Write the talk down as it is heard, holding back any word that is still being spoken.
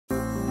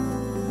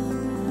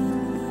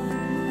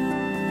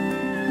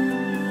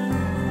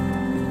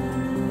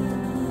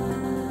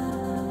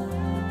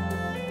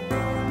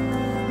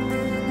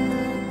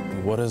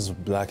What does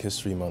Black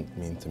History Month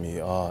mean to me?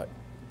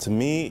 To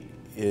me,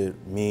 it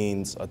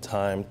means a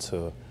time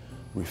to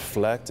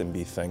reflect and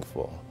be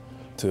thankful,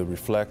 to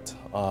reflect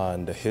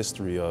on the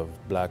history of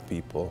Black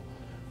people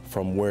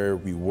from where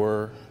we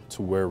were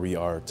to where we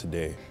are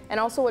today. And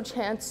also a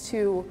chance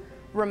to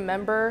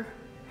remember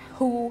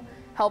who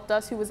helped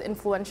us, who was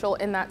influential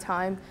in that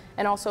time,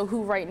 and also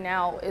who right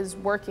now is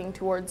working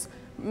towards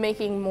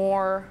making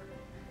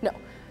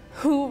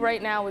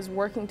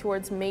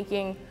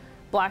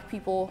Black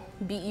people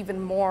be even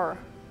more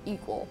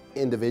equal.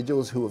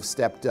 Individuals who have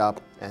stepped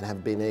up and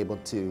have been able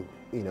to,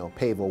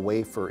 pave a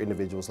way for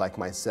individuals like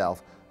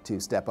myself to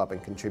step up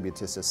and contribute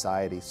to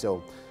society.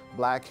 So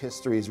Black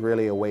history is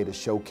really a way to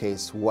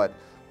showcase what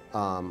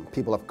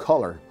people of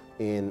color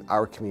in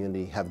our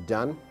community have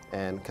done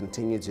and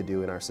continue to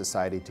do in our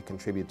society to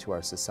contribute to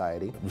our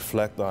society.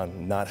 Reflect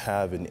on not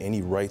having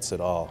any rights at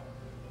all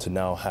to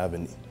now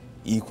having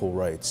equal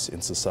rights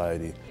in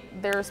society.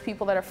 There's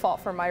people that have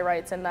fought for my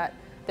rights, and that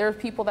there are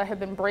people that have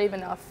been brave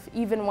enough,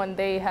 even when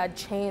they had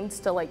chains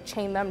to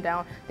chain them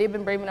down, they've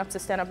been brave enough to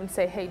stand up and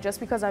say, hey,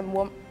 just because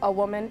I'm a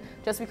woman,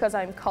 just because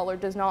I'm colored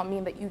does not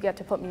mean that you get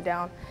to put me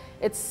down.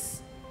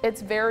 It's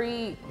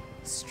very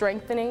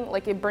strengthening,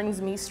 it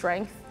brings me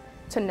strength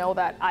to know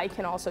that I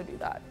can also do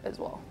that as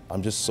well.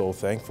 I'm just so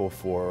thankful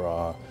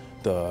for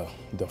the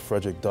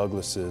Frederick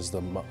Douglasses,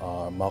 the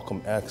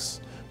Malcolm X,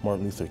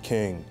 Martin Luther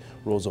King,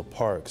 Rosa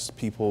Parks,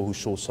 people who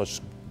show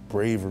such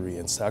bravery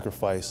and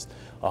sacrificed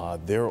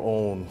their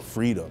own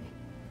freedom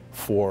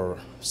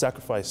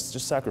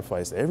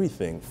sacrificed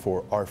everything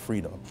for our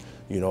freedom.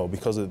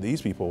 Because of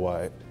these people,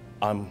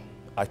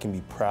 I can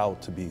be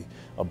proud to be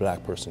a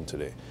Black person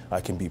today.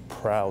 I can be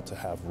proud to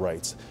have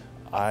rights.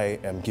 I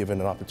am given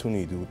an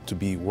opportunity to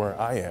be where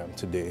I am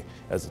today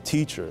as a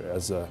teacher,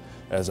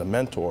 as a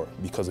mentor,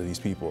 because of these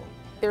people.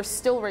 There's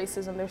still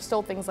racism, there's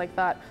still things like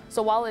that.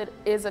 So while it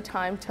is a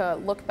time to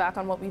look back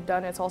on what we've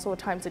done, it's also a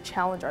time to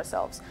challenge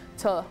ourselves,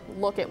 to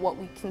look at what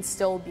we can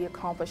still be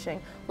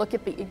accomplishing, look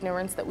at the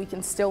ignorance that we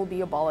can still be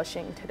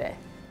abolishing today.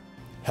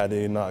 Had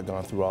they not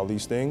gone through all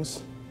these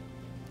things,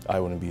 I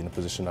wouldn't be in the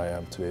position I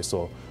am today.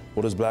 So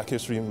what does Black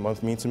History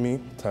Month mean to me?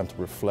 Time to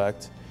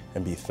reflect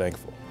and be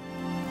thankful.